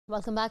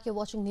Welcome back. You're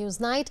watching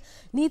Newsnight.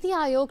 Niti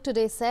Aayog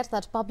today said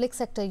that public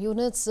sector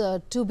units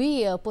to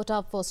be put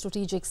up for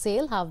strategic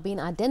sale have been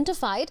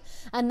identified,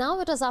 and now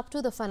it is up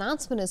to the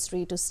Finance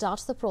Ministry to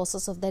start the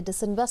process of their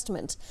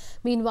disinvestment.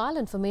 Meanwhile,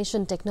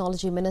 Information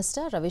Technology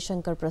Minister Ravi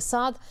Shankar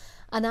Prasad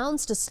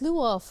announced a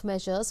slew of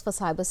measures for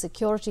cyber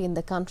security in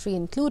the country,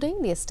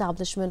 including the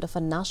establishment of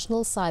a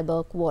National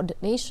Cyber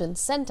Coordination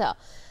Centre.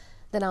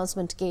 The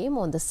announcement came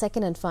on the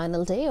second and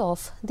final day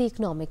of the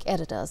Economic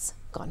Editors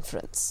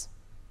Conference.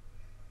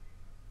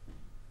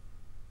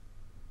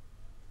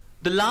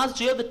 The last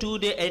day of the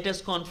two-day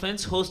Editors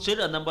Conference hosted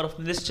a number of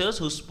ministers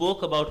who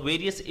spoke about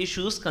various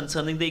issues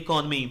concerning the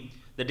economy.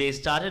 The day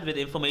started with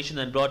Information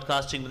and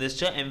Broadcasting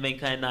Minister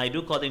Venkiah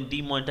Naidu calling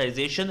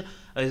demonetization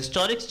a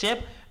historic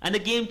step and a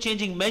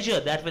game-changing measure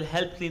that will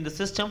help clean the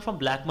system from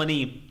black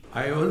money.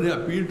 I only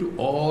appeal to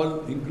all,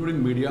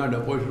 including media and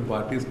opposition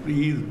parties,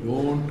 please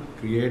don't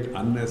create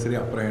unnecessary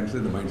apprehension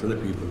in the minds of the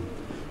people.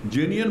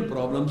 Genuine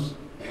problems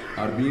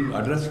are being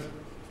addressed.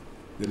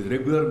 There is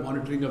regular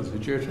monitoring of the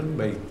situation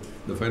by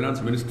the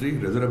Finance Ministry,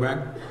 Reserve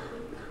Bank,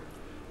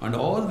 and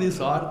all these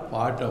are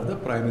part of the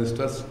Prime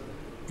Minister's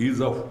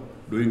ease of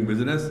doing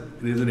business,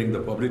 reasoning the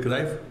public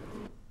life.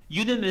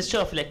 Union Minister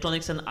of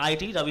Electronics and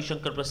IT, Ravi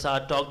Shankar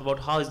Prasad, talked about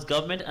how his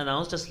government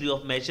announced a slew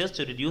of measures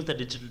to reduce the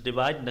digital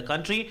divide in the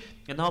country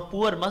and how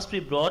poor must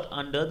be brought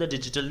under the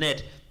digital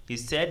net. He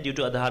said due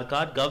to Aadhaar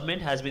card,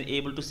 government has been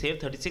able to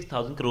save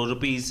 36,000 crore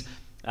rupees.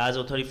 As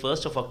of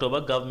 31st of October,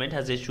 government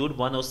has issued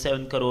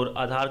 107 crore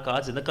Aadhaar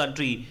cards in the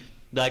country.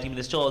 The IT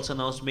Minister also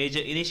announced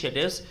major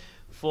initiatives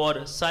for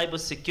cyber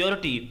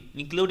security,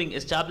 including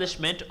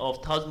establishment of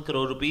 1,000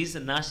 crore rupees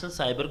National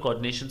Cyber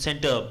Coordination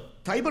Centre.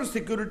 Cyber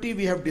security,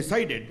 we have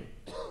decided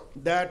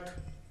that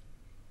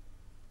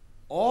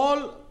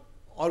all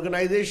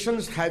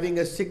organizations having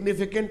a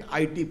significant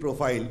IT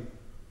profile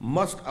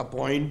must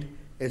appoint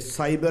a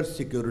cyber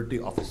security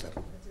officer.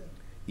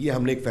 ये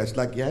हमने एक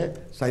फैसला किया है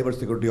cyber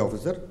security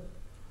officer,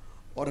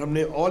 और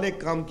हमने और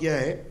एक काम किया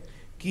है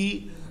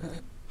कि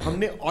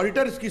हमने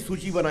ऑडिटर्स की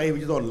सूची बनाई हुई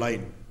है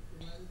ऑनलाइन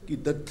कि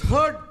the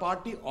third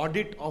party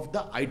audit of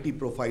the IT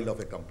profile of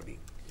a company.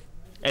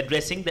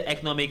 Addressing the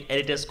Economic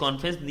Editors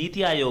Conference,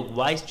 Niti Aayog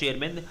Vice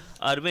Chairman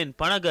Arvind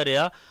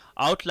Panagaria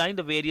outlined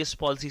the various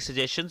policy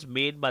suggestions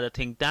made by the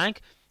think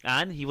tank,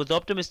 and he was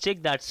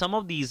optimistic that some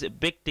of these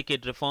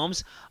big-ticket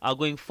reforms are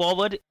going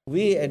forward.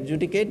 We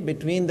adjudicate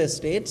between the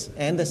states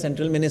and the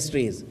central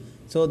ministries.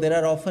 So there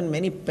are often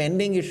many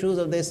pending issues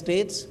of the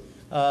states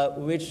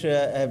which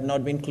have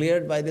not been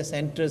cleared by the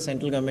central.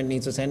 Central government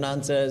needs to send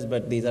answers,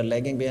 but these are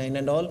lagging behind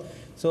and all.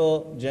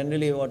 So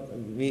generally, what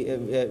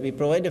we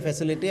provide a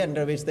facility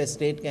under which the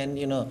state can,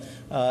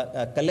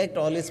 collect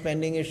all its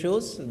pending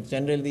issues.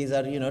 Generally, these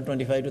are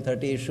 25 to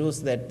 30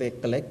 issues that they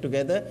collect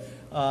together,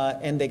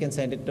 and they can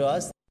send it to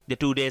us. The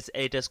 2 days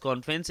Editors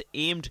Conference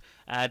aimed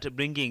at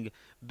bringing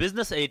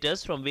business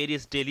editors from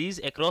various dailies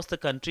across the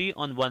country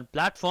on one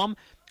platform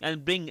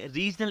and bring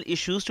regional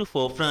issues to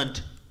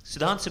forefront.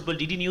 Siddhant Sibal,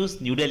 DD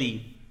News, New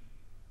Delhi.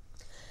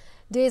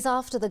 Days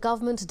after the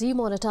government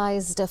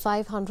demonetized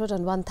 500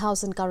 and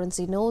 1,000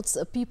 currency notes,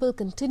 people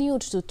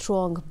continued to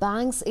throng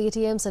banks,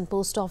 ATMs and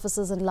post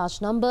offices in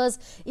large numbers,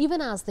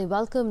 even as they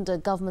welcomed the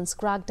government's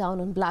crackdown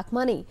on black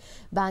money.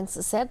 Banks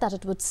said that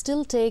it would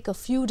still take a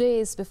few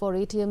days before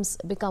ATMs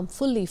become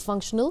fully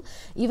functional,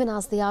 even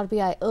as the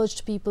RBI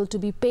urged people to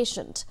be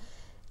patient.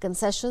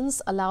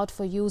 Concessions allowed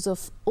for use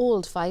of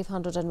old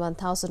 500 and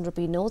 1,000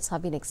 rupee notes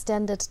have been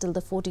extended till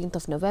the 14th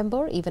of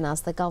November, even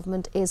as the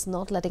government is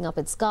not letting up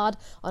its guard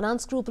on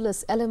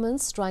unscrupulous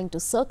elements trying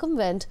to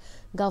circumvent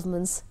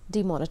government's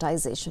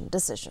demonetization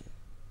decision.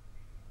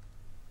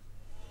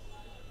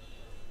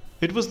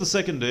 It was the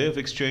second day of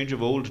exchange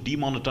of old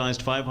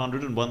demonetized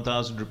 500 and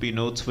 1,000 rupee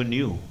notes for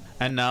new.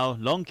 And now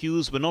long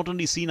queues were not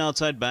only seen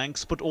outside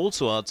banks but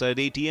also outside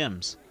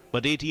ATMs.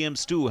 But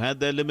ATMs too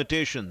had their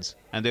limitations,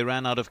 and they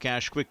ran out of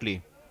cash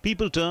quickly.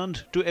 People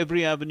turned to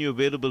every avenue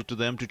available to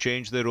them to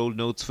change their old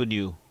notes for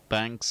new.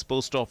 Banks,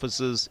 post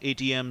offices,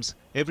 ATMs,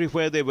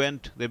 everywhere they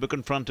went, they were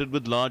confronted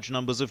with large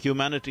numbers of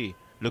humanity,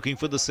 looking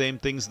for the same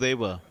things they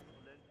were.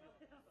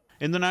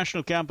 In the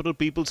national capital,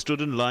 people stood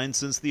in line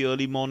since the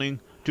early morning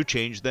to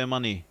change their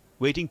money,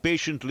 waiting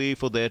patiently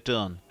for their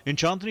turn. In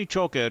Chandni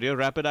Chowk area,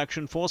 rapid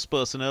action force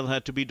personnel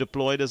had to be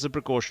deployed as a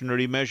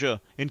precautionary measure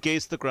in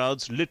case the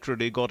crowds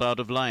literally got out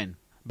of line.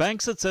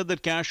 Banks had said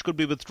that cash could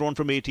be withdrawn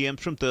from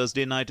ATMs from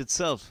Thursday night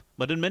itself.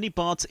 But in many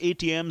parts,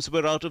 ATMs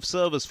were out of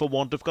service for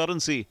want of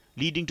currency,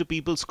 leading to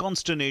people's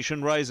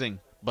consternation rising.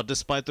 But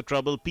despite the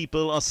trouble,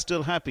 people are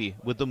still happy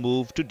with the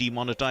move to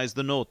demonetize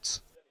the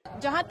notes.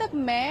 जहाँ तक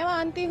मैं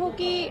मानती हूँ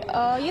कि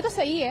ये तो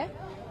सही है,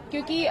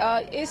 क्योंकि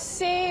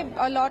इससे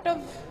a lot of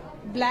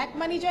black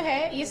money जो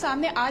है ये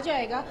सामने आ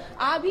जाएगा,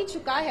 आ भी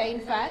चुका है in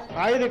fact.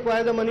 I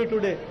require the money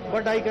today,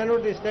 but I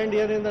cannot stand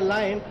here in the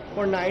line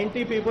for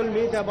 90 people,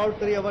 means about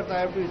 3 hours I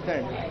have to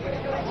stand.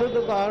 So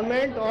the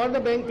government or the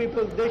bank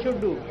people, they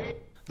should do.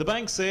 The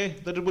banks say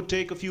that it would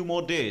take a few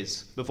more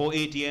days before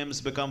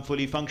ATMs become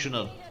fully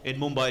functional. In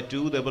Mumbai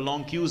too, there were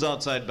long queues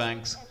outside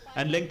banks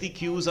and lengthy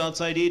queues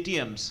outside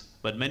ATMs.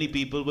 but many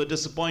people were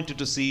disappointed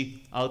to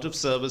see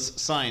out-of-service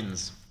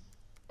signs.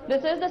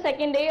 This is the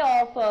second day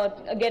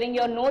of getting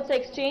your notes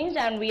exchanged,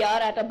 and we are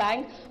at a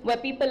bank where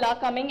people are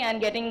coming and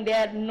getting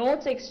their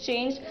notes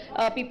exchanged.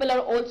 People are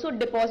also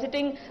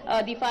depositing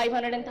the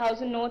 500 and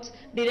 1,000 notes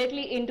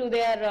directly into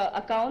their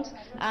accounts,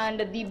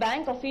 and the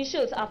bank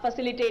officials are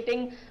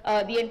facilitating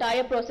the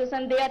entire process,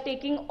 and they are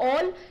taking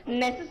all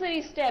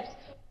necessary steps.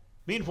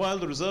 Meanwhile,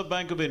 the Reserve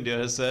Bank of India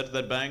has said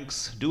that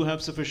banks do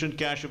have sufficient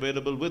cash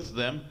available with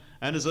them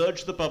and has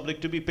urged the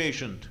public to be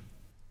patient.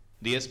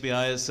 The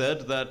SBI has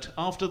said that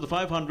after the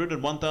 500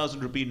 and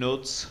 1,000 rupee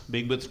notes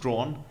being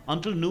withdrawn,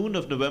 until noon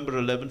of November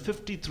 11,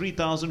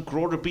 53,000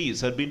 crore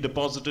rupees had been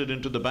deposited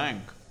into the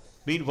bank.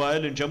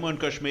 Meanwhile, in Jammu and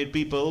Kashmir,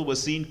 people were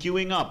seen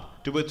queuing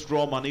up to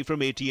withdraw money from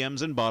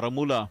ATMs in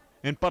Baramulla.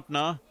 In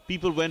Patna,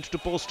 people went to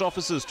post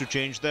offices to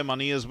change their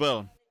money as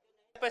well.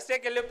 पैसे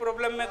के लिए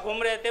problem में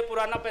घूम रहे थे,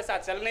 पुराना पैसा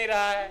चल नहीं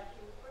रहा है,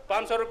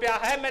 500 रुपया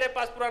है मेरे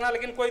पास पुराना,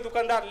 लेकिन कोई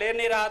दुकानदार ले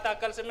नहीं रहा था,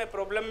 कल से मैं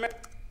प्रॉब्लम में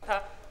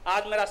था,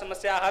 आज मेरा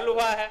समस्या हल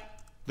हुआ है.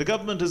 The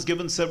government has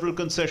given several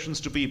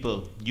concessions to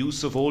people.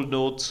 Use of old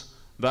notes,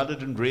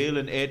 valid in rail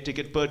and air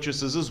ticket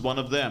purchases is one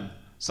of them.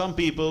 Some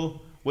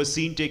people were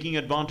seen taking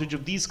advantage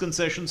of these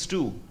concessions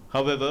too.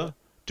 However,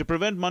 to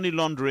prevent money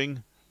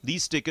laundering,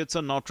 these tickets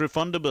are not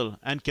refundable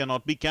and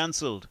cannot be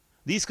cancelled.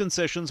 These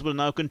concessions will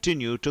now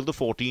continue till the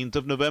 14th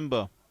of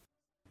November.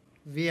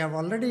 We have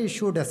already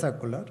issued a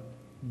circular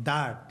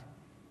that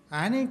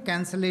any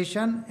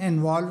cancellation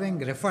involving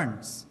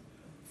refunds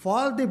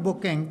for the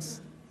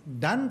bookings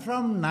done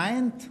from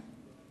 9th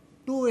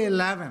to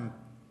 11th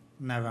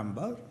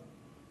November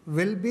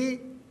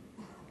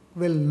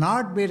will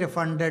not be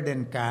refunded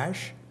in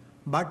cash,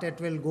 but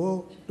it will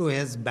go to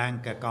his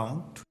bank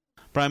account.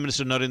 Prime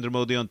Minister Narendra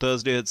Modi on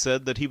Thursday had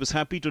said that he was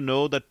happy to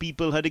know that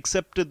people had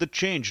accepted the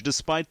change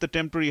despite the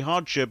temporary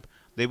hardship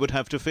they would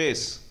have to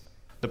face.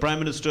 The Prime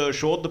Minister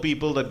assured the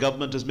people that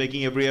government is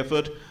making every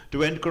effort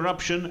to end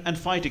corruption and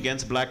fight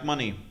against black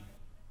money.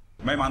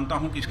 मैं मानता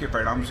हूं कि इसके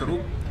परिणाम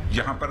स्वरूप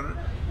यहां पर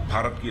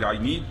भारत की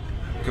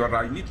राजनीति केवल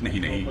राजनीति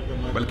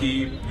नहीं बल्कि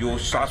जो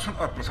शासन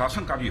और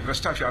प्रशासन का भी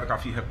भ्रष्टाचार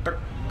काफी हद तक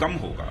कम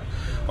होगा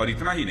और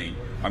इतना ही नहीं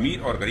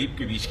अमीर और गरीब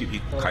के बीच की भी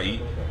खाई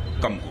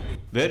कम होगी.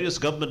 Various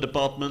government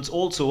departments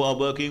also are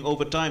working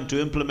overtime to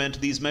implement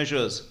these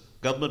measures.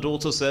 Government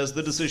also says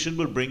the decision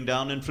will bring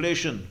down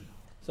inflation.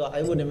 So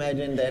I would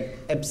imagine that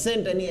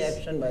absent any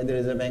action by the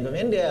Reserve Bank of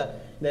India,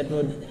 that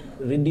would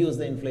reduce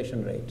the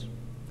inflation rate.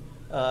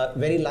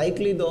 Very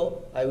likely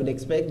though, I would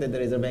expect that the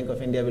Reserve Bank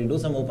of India will do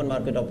some open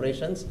market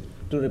operations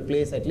to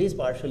replace at least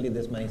partially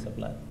this money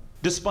supply.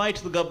 Despite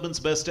the government's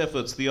best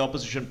efforts, the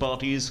opposition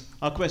parties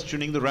are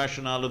questioning the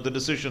rationale of the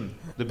decision.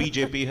 The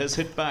BJP has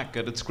hit back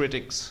at its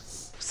critics.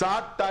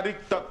 7 तारीख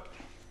तक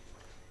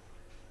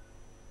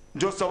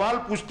जो सवाल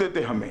पूछते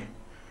थे हमें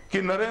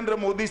कि नरेंद्र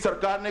मोदी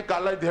सरकार ने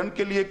काले धन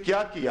के लिए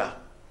क्या किया,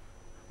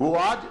 वो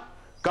आज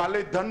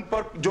काले धन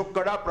पर जो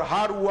कड़ा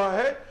प्रहार हुआ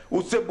है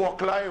उससे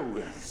बौखलाए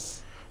हुए हैं.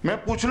 मैं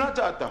पूछना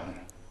चाहता हूं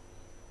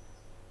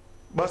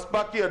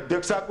बसपा की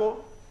अध्यक्षा को,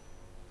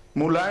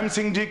 मुलायम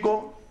सिंह जी को,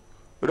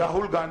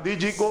 राहुल गांधी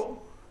जी को,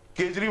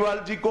 केजरीवाल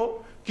जी को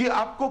कि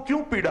आपको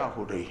क्यों पीड़ा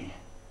हो रही है,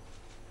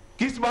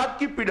 किस बात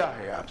की पीड़ा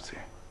है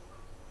आपसे.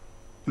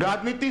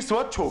 राजनीति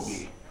स्वच्छ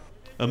होगी.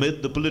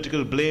 Amid the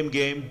political blame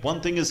game,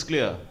 one thing is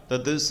clear,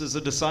 that this is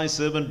a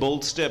decisive and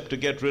bold step to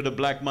get rid of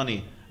black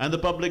money. And the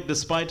public,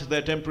 despite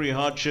their temporary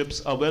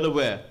hardships, are well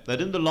aware that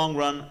in the long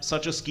run,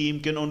 such a scheme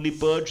can only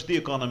purge the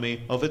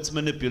economy of its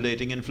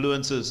manipulating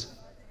influences.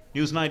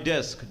 Newsnight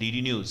Desk,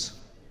 DD News.